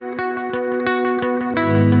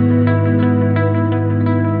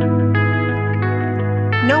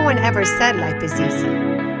No one ever said life is easy,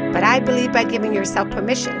 but I believe by giving yourself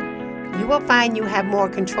permission, you will find you have more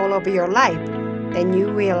control over your life than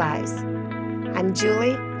you realize. I'm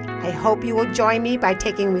Julie. I hope you will join me by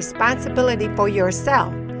taking responsibility for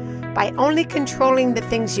yourself, by only controlling the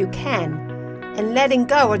things you can and letting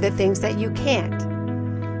go of the things that you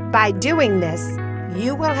can't. By doing this,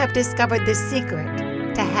 you will have discovered the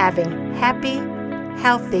secret to having happy,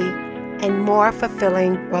 healthy, and more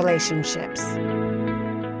fulfilling relationships.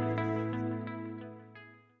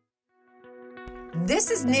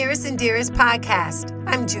 This is Nearest and Dearest Podcast.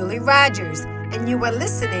 I'm Julie Rogers, and you are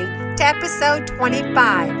listening to episode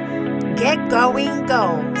 25, Get Going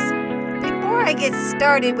Goals. Before I get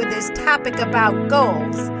started with this topic about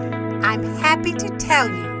goals, I'm happy to tell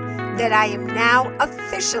you that I am now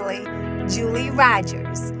officially Julie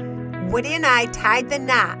Rogers. Woody and I tied the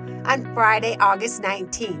knot on Friday, August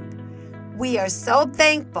 19th. We are so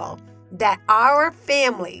thankful that our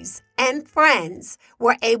families and friends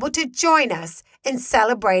were able to join us in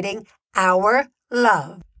celebrating our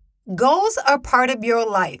love. Goals are part of your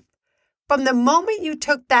life. From the moment you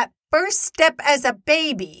took that first step as a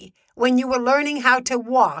baby when you were learning how to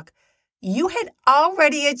walk, you had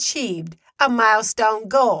already achieved a milestone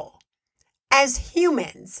goal. As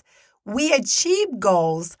humans, we achieve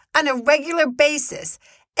goals on a regular basis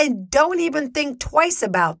and don't even think twice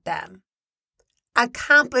about them.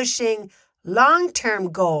 Accomplishing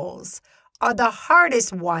long-term goals are the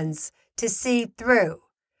hardest ones to see through.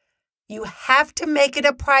 You have to make it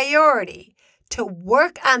a priority to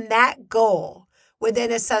work on that goal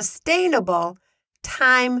within a sustainable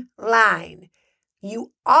timeline.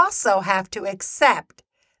 You also have to accept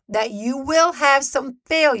that you will have some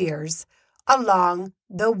failures along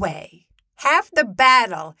the way. Half the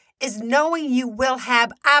battle is knowing you will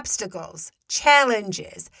have obstacles,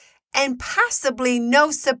 challenges, and possibly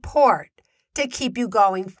no support to keep you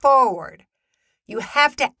going forward. You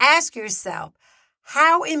have to ask yourself,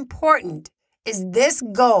 how important is this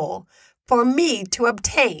goal for me to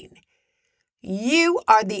obtain? You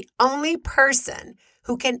are the only person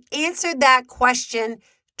who can answer that question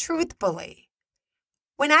truthfully.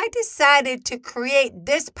 When I decided to create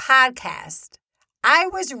this podcast, I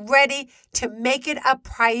was ready to make it a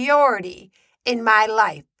priority in my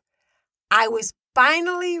life. I was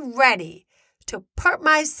finally ready to put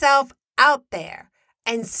myself out there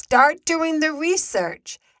and start doing the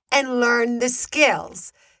research and learn the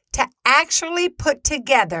skills to actually put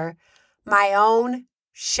together my own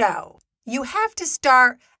show. You have to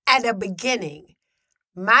start at a beginning.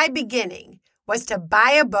 My beginning was to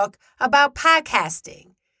buy a book about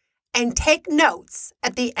podcasting and take notes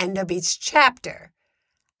at the end of each chapter.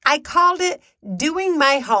 I called it Doing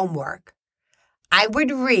My Homework. I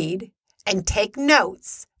would read and take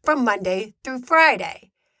notes from Monday through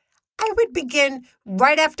Friday. I would begin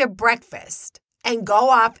right after breakfast and go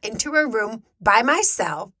off into a room by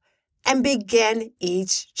myself and begin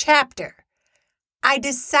each chapter. I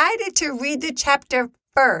decided to read the chapter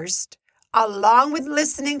first, along with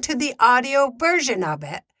listening to the audio version of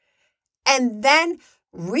it, and then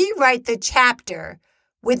rewrite the chapter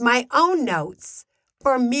with my own notes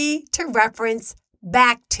for me to reference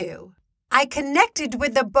back to. I connected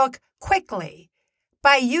with the book quickly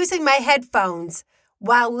by using my headphones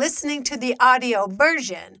while listening to the audio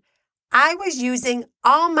version. I was using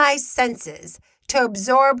all my senses to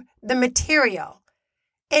absorb the material.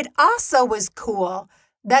 It also was cool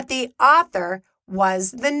that the author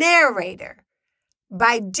was the narrator.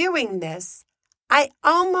 By doing this, I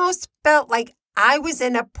almost felt like I was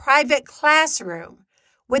in a private classroom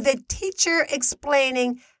with a teacher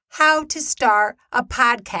explaining how to start a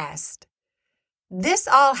podcast. This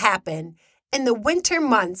all happened in the winter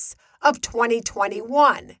months of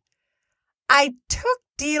 2021. I took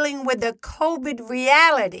dealing with the COVID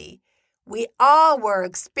reality we all were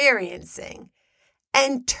experiencing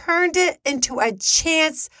and turned it into a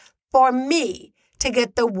chance for me to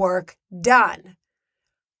get the work done.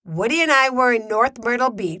 Woody and I were in North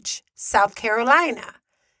Myrtle Beach, South Carolina,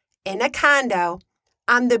 in a condo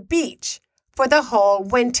on the beach for the whole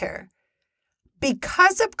winter.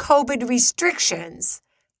 Because of COVID restrictions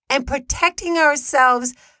and protecting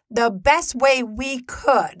ourselves the best way we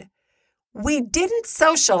could, we didn't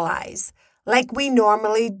socialize like we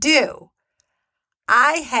normally do.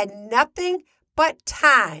 I had nothing but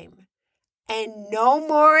time and no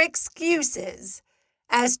more excuses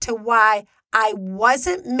as to why I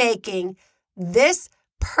wasn't making this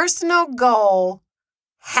personal goal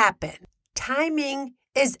happen. Timing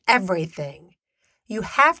is everything. You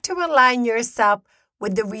have to align yourself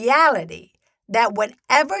with the reality that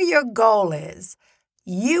whatever your goal is,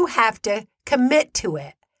 You have to commit to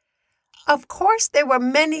it. Of course, there were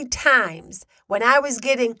many times when I was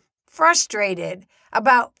getting frustrated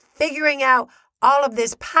about figuring out all of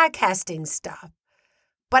this podcasting stuff,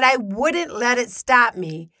 but I wouldn't let it stop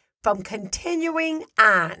me from continuing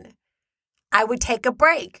on. I would take a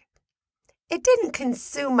break. It didn't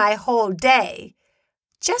consume my whole day,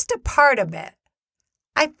 just a part of it.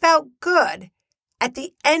 I felt good at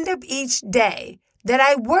the end of each day that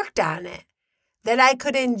I worked on it, that I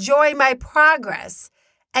could enjoy my progress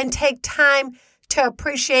and take time to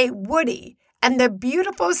appreciate Woody and the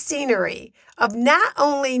beautiful scenery of not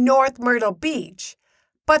only North Myrtle Beach,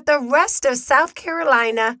 but the rest of South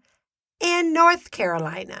Carolina and North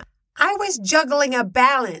Carolina. I was juggling a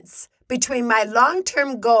balance between my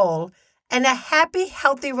long-term goal and a happy,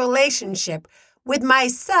 healthy relationship with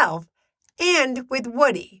myself and with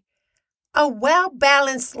Woody. A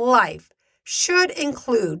well-balanced life should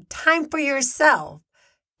include time for yourself,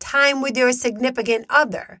 time with your significant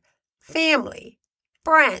other, family,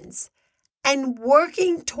 friends, and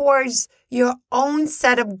working towards your own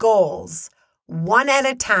set of goals, one at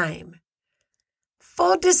a time.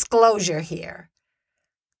 Full disclosure here,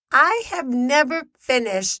 I have never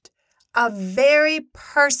finished a very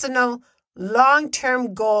personal,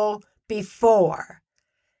 long-term goal before.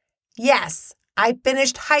 Yes, I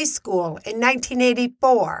finished high school in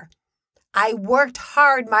 1984. I worked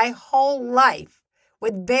hard my whole life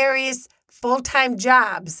with various full-time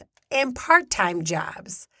jobs and part-time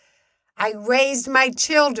jobs. I raised my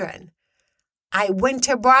children. I went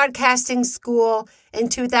to broadcasting school in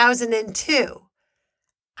 2002.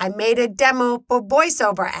 I made a demo for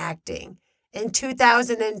voiceover acting in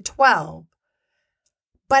 2012.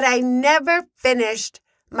 But I never finished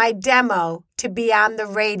my demo to be on the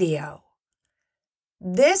radio.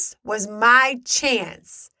 This was my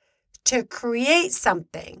chance to create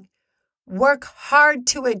something, work hard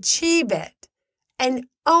to achieve it, and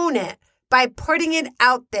own it by putting it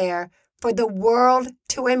out there for the world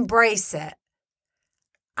to embrace it.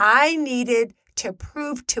 I needed to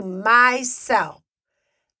prove to myself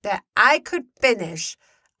that I could finish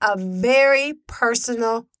a very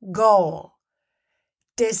personal goal,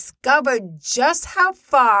 discover just how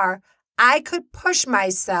far I could push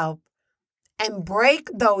myself and break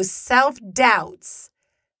those self-doubts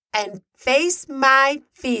and face my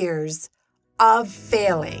fears of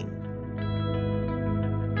failing.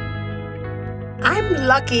 I'm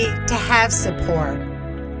lucky to have support.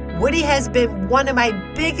 Woody has been one of my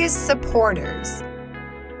biggest supporters.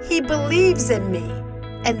 He believes in me,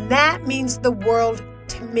 and that means the world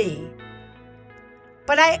to me.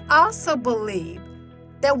 But I also believe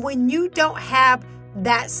that when you don't have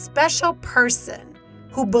that special person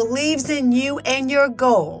who believes in you and your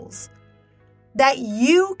goals, that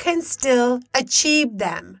you can still achieve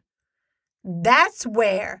them. That's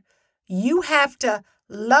where you have to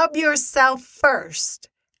love yourself first,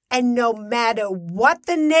 and no matter what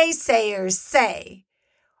the naysayers say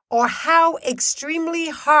or how extremely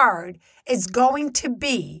hard it's going to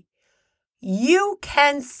be, you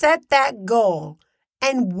can set that goal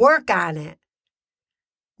and work on it.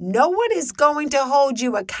 No one is going to hold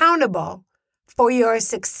you accountable for your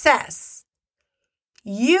success.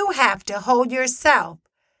 You have to hold yourself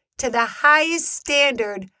to the highest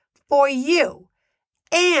standard for you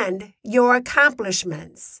and your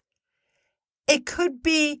accomplishments. It could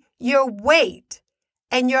be your weight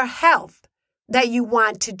and your health that you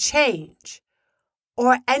want to change,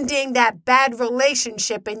 or ending that bad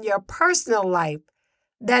relationship in your personal life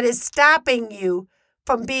that is stopping you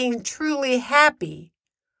from being truly happy,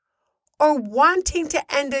 or wanting to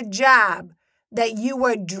end a job that you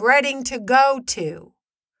were dreading to go to,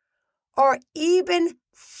 or even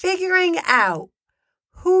figuring out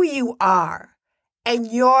who you are and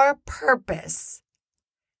your purpose.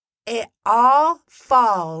 It all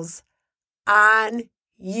falls on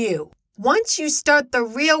you. Once you start the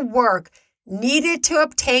real work needed to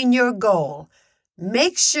obtain your goal,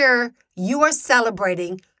 make sure you are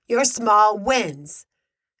celebrating your small wins.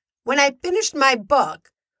 When I finished my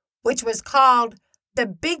book, which was called The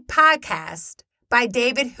Big Podcast by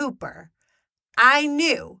David Hooper, I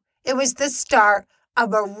knew it was the start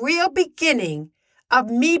of a real beginning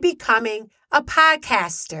of me becoming a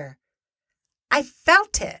podcaster. I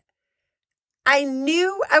felt it. I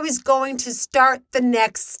knew I was going to start the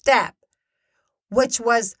next step, which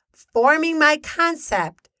was forming my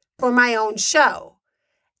concept for my own show,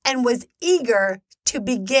 and was eager to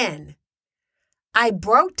begin. I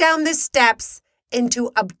broke down the steps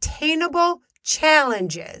into obtainable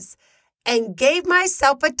challenges and gave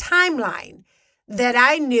myself a timeline that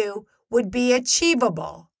I knew would be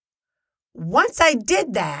achievable. Once I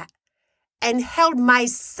did that, and held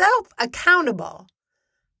myself accountable,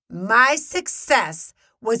 my success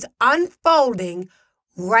was unfolding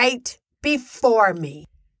right before me.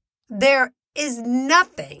 There is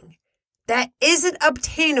nothing that isn't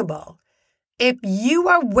obtainable if you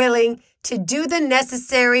are willing to do the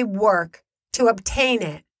necessary work to obtain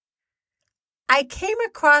it. I came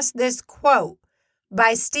across this quote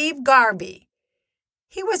by Steve Garvey.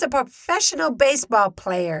 He was a professional baseball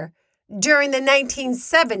player during the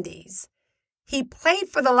 1970s. He played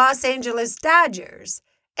for the Los Angeles Dodgers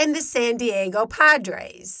and the San Diego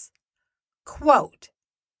Padres. Quote,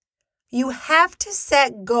 "You have to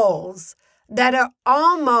set goals that are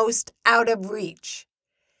almost out of reach.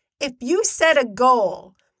 If you set a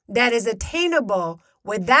goal that is attainable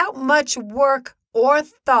without much work or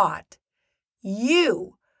thought,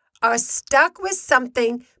 you are stuck with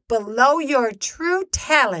something below your true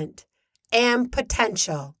talent and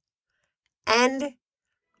potential." End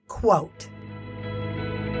quote.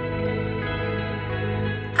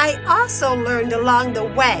 I also learned along the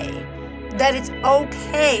way that it's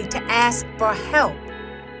okay to ask for help.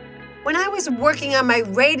 When I was working on my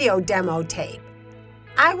radio demo tape,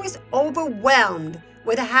 I was overwhelmed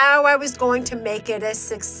with how I was going to make it a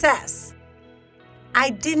success. I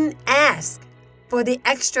didn't ask for the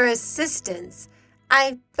extra assistance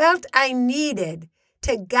I felt I needed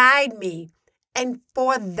to guide me, and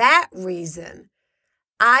for that reason,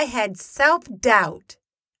 I had self-doubt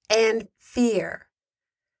and fear.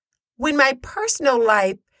 When my personal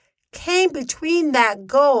life came between that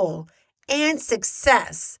goal and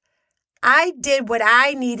success, I did what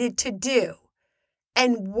I needed to do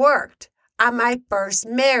and worked on my first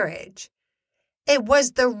marriage. It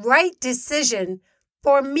was the right decision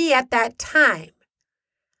for me at that time.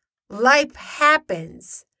 Life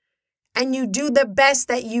happens, and you do the best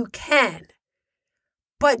that you can.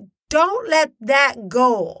 But don't let that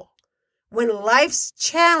goal, when life's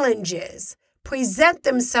challenges present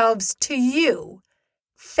themselves to you,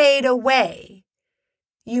 fade away.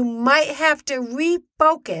 You might have to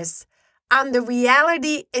refocus on the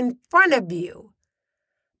reality in front of you,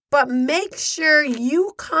 but make sure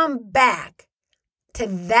you come back to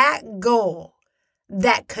that goal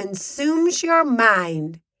that consumes your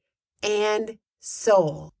mind and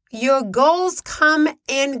soul. Your goals come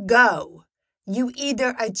and go. You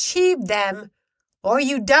either achieve them or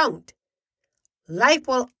you don't. Life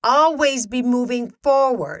will always be moving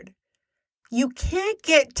forward. You can't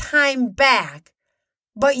get time back,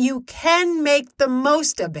 but you can make the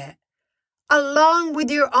most of it, along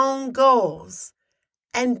with your own goals,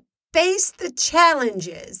 and face the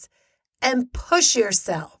challenges and push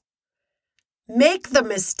yourself. Make the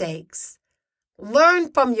mistakes.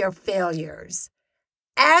 Learn from your failures.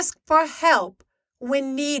 Ask for help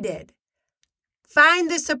when needed.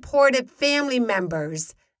 Find the supportive family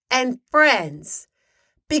members and friends,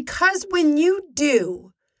 because when you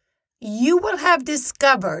do, you will have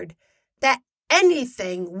discovered that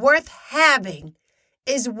anything worth having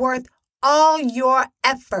is worth all your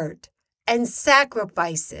effort and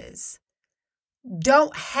sacrifices.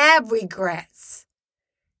 Don't have regrets.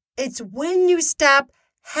 It's when you stop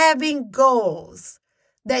having goals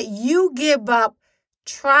that you give up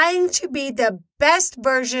trying to be the best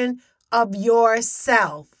version of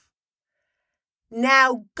yourself.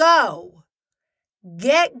 Now go.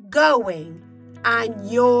 Get going on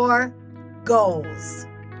your goals.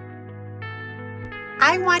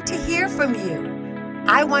 I want to hear from you.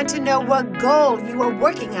 I want to know what goal you are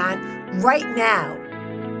working on right now.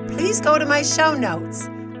 Please go to my show notes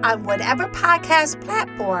on whatever podcast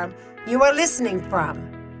platform you are listening from.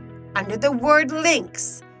 Under the word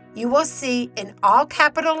links, you will see in all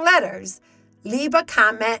capital letters, leave a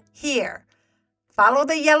comment here. Follow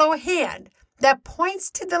the yellow hand that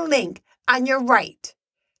points to the link on your right.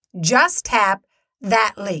 Just tap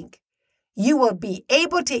that link. You will be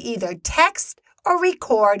able to either text or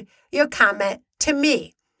record your comment to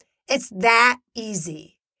me. It's that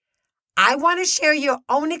easy. I want to share your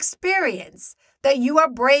own experience that you are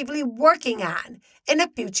bravely working on in a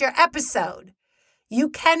future episode. You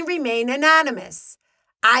can remain anonymous.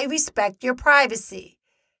 I respect your privacy.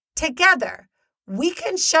 Together, we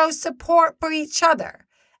can show support for each other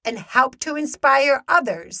and help to inspire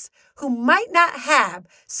others who might not have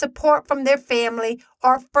support from their family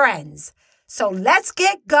or friends. So let's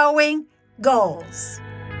get going. Goals.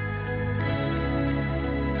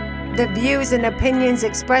 The views and opinions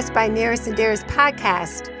expressed by Nearest and Dearest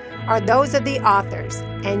podcast are those of the authors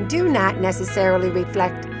and do not necessarily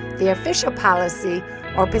reflect the official policy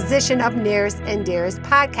or position of Nearest and Dearest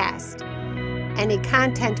podcast. Any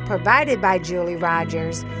content provided by Julie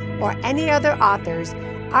Rogers or any other authors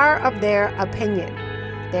are of their opinion.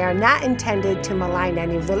 They are not intended to malign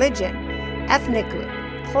any religion, ethnic group,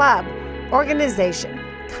 club, organization,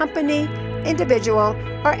 company, individual,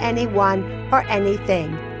 or anyone or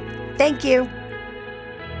anything. Thank you.